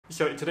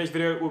So in today's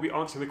video, we'll be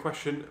answering the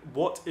question,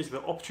 what is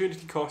the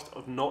opportunity cost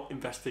of not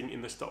investing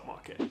in the stock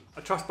market?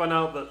 I trust by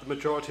now that the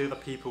majority of the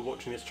people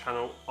watching this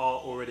channel are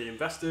already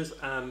investors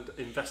and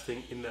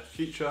investing in their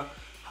future.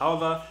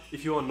 However,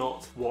 if you are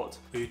not, what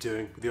are you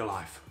doing with your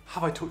life?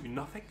 Have I taught you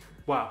nothing?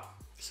 Wow,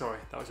 sorry,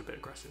 that was a bit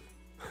aggressive.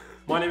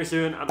 My name is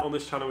Euan, and on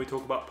this channel we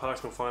talk about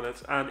personal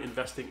finance and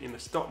investing in the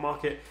stock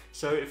market.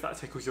 So if that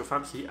tickles your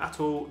fancy at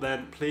all,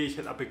 then please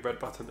hit that big red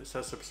button that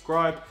says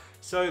subscribe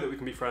so that we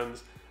can be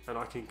friends and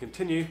I can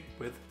continue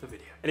with the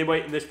video.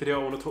 Anyway, in this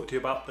video I want to talk to you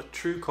about the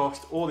true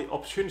cost or the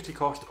opportunity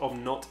cost of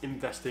not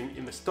investing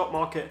in the stock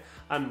market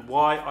and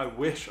why I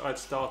wish I'd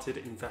started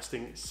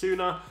investing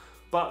sooner.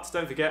 But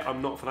don't forget, I'm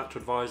not a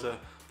financial advisor,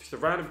 just a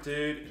random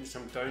dude in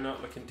some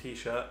donut looking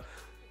t-shirt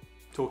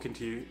talking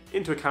to you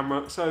into a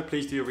camera, so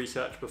please do your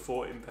research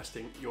before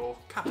investing your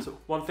capital.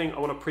 One thing I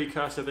want to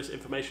precursor this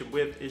information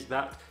with is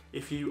that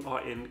if you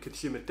are in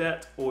consumer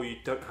debt or you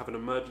don't have an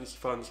emergency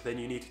fund, then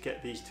you need to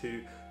get these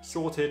two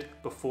sorted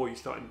before you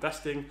start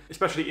investing.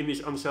 Especially in these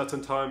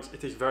uncertain times,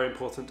 it is very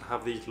important to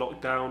have these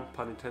locked down,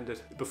 pun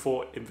intended,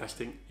 before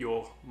investing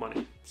your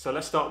money. So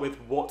let's start with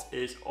what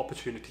is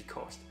opportunity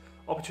cost.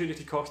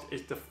 Opportunity cost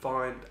is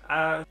defined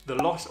as the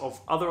loss of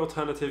other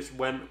alternatives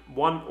when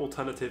one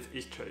alternative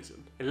is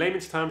chosen. In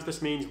layman's terms,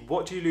 this means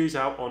what do you lose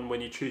out on when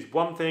you choose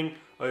one thing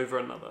over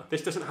another.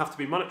 This doesn't have to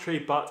be monetary,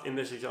 but in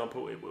this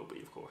example it will be,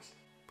 of course,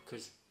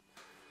 because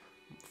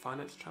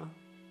finance channel.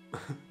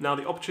 Now,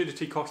 the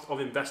opportunity cost of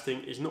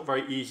investing is not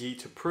very easy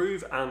to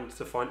prove and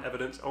to find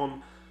evidence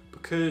on,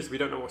 because we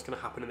don't know what's going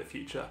to happen in the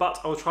future. But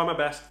I'll try my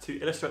best to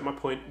illustrate my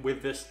point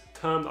with this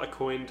term that I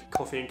coined,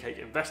 coffee and cake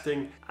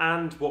investing,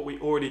 and what we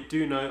already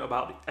do know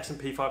about the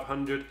S&P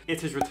 500.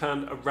 It has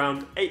returned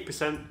around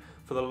 8%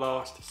 for the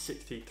last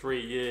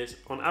 63 years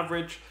on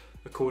average,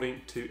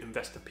 according to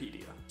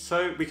Investopedia.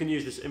 So we can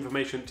use this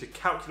information to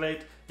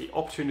calculate the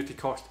opportunity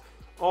cost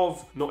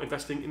of not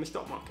investing in the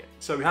stock market.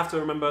 So we have to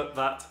remember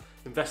that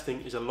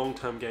investing is a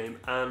long-term game,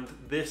 and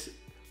this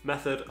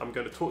method I'm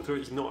going to talk through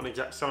is not an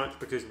exact science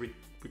because we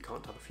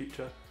can't tell the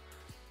future.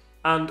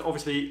 And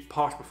obviously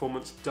past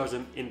performance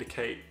doesn't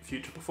indicate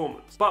future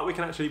performance. But we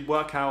can actually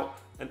work out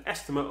an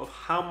estimate of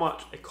how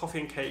much a coffee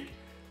and cake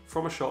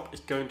from a shop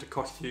is going to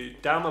cost you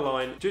down the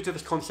line due to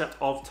this concept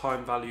of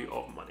time value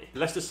of money.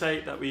 Let's just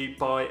say that we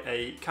buy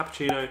a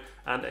cappuccino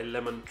and a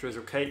lemon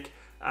drizzle cake,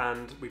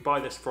 and we buy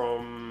this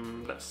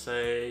from, let's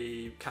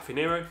say, Caffè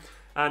Nero,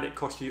 and it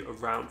costs you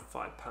around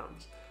 £5.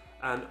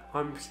 And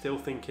I'm still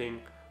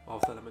thinking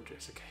of the lemon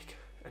drizzle cake.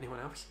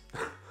 Anyone else?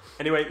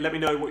 Anyway, let me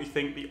know what you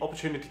think the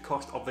opportunity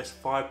cost of this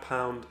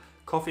 £5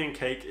 coffee and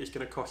cake is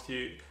going to cost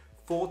you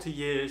 40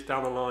 years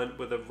down the line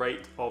with a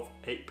rate of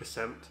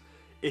 8%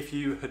 if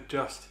you had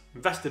just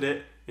invested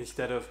it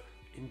instead of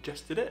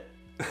ingested it.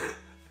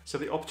 So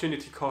the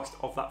opportunity cost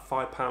of that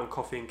 £5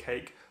 coffee and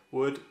cake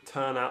would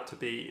turn out to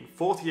be, in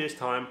 40 years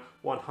time,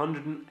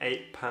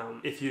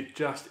 £108 if you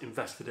just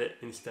invested it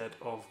instead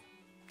of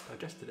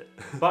digested it.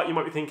 But you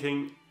might be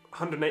thinking,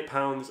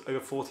 £108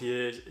 over 40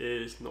 years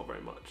is not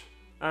very much.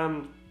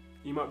 And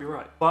you might be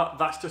right. But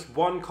that's just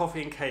one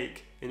coffee and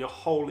cake in your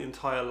whole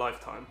entire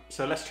lifetime.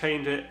 So let's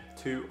change it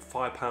to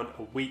 £5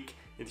 a week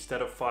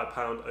instead of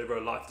 £5 over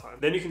a lifetime.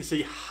 Then you can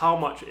see how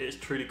much it is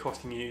truly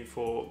costing you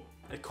for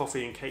a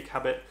coffee and cake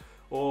habit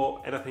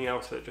or anything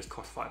else that just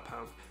costs £5.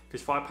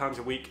 Because £5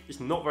 a week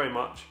is not very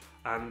much,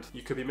 and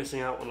you could be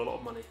missing out on a lot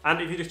of money. And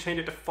if you just change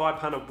it to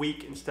 £5 a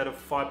week instead of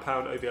 £5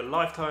 over your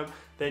lifetime,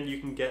 then you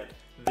can get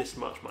this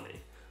much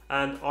money.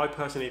 And I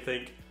personally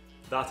think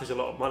that is a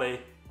lot of money.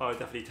 I would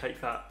definitely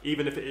take that.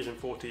 Even if it is in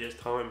 40 years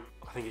time,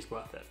 I think it's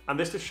worth it. And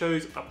this just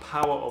shows a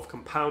power of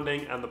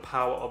compounding and the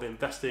power of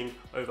investing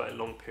over a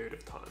long period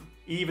of time.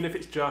 Even if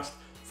it's just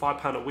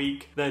 £5 a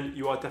week, then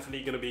you are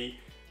definitely going to be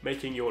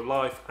making your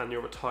life and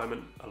your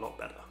retirement a lot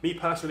better. Me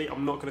personally,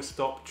 I'm not going to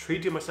stop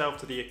treating myself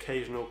to the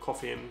occasional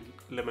coffee and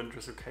lemon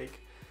drizzle cake.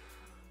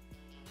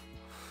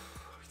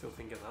 I'm still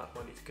thinking that,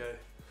 I need to go.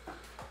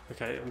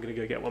 Okay, I'm going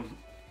to go get one.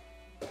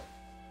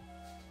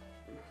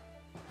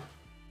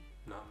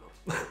 No, I'm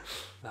not.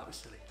 That was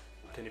silly.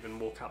 I didn't even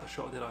walk out the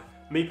shot, did I?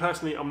 Me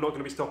personally, I'm not going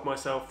to be stopping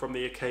myself from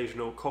the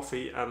occasional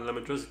coffee and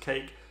lemon drizzle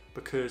cake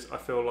because I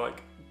feel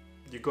like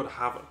you've got to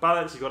have a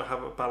balance. You've got to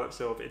have a balance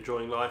of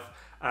enjoying life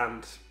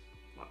and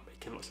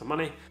making lots of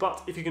money.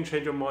 But if you can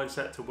change your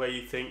mindset to where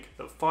you think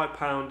that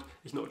 £5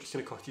 is not just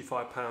going to cost you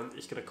 £5,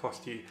 it's going to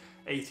cost you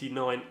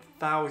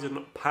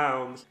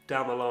 £89,000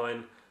 down the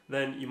line,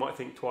 then you might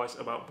think twice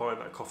about buying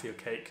that coffee or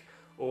cake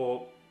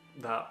or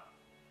that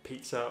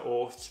pizza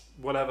or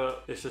whatever.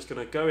 It's just going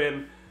to go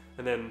in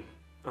and then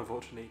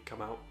unfortunately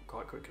come out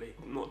quite quickly.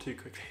 Not too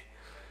quickly.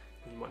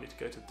 You might need to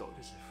go to the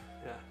doctors.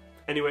 Yeah.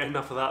 Anyway,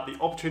 enough of that. The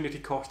opportunity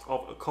cost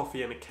of a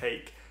coffee and a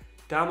cake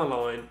down the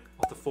line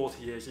after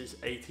 40 years is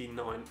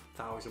 £89,000.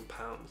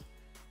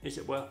 Is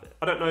it worth it?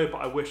 I don't know,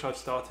 but I wish I'd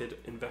started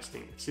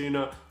investing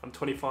sooner. I'm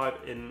 25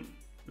 in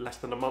less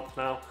than a month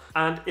now.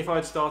 And if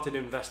I'd started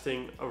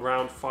investing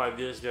around 5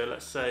 years ago,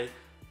 let's say,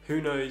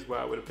 who knows where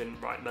I would have been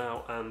right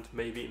now and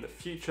maybe in the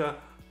future.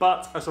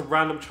 But as a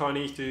random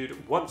Chinese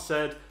dude once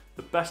said,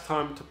 The best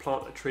time to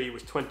plant a tree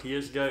was 20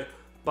 years ago,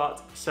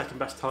 but second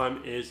best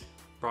time is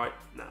right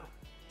now.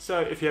 So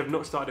if you have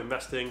not started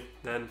investing,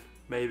 then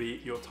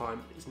maybe your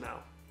time is now.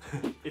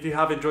 If you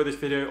have enjoyed this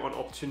video on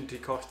opportunity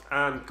cost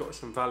and got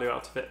some value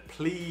out of it,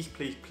 please,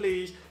 please,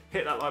 please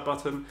hit that like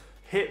button,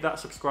 hit that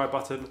subscribe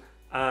button,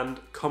 and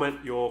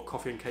comment your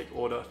coffee and cake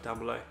order down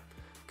below,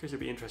 because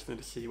it'll be interesting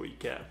to see what you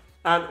get.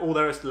 And all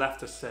there is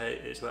left to say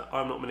is that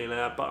I'm not a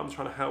millionaire, but I'm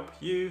trying to help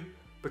you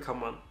become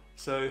one.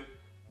 So,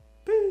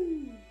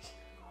 peace.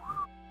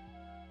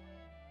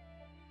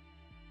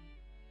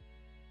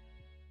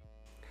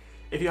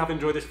 If you have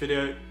enjoyed this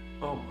video,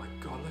 oh my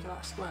god, look at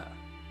that sweat.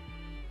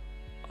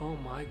 Oh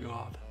my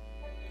god,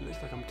 it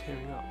looks like I'm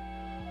tearing up.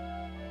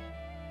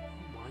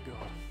 Oh my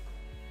god.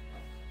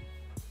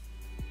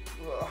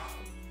 Ugh.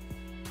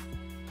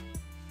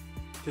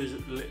 This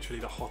is literally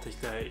the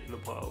hottest day in the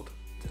world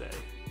today,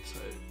 so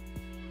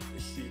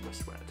excuse my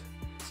sweat.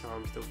 So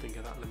I'm still thinking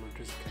of that lemon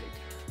drizzle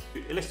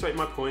cake. To illustrate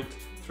my point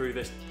through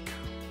this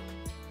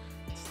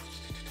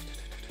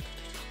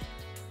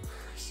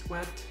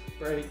sweat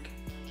break.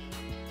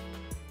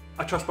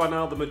 I trust by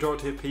now the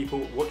majority of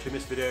people watching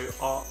this video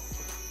are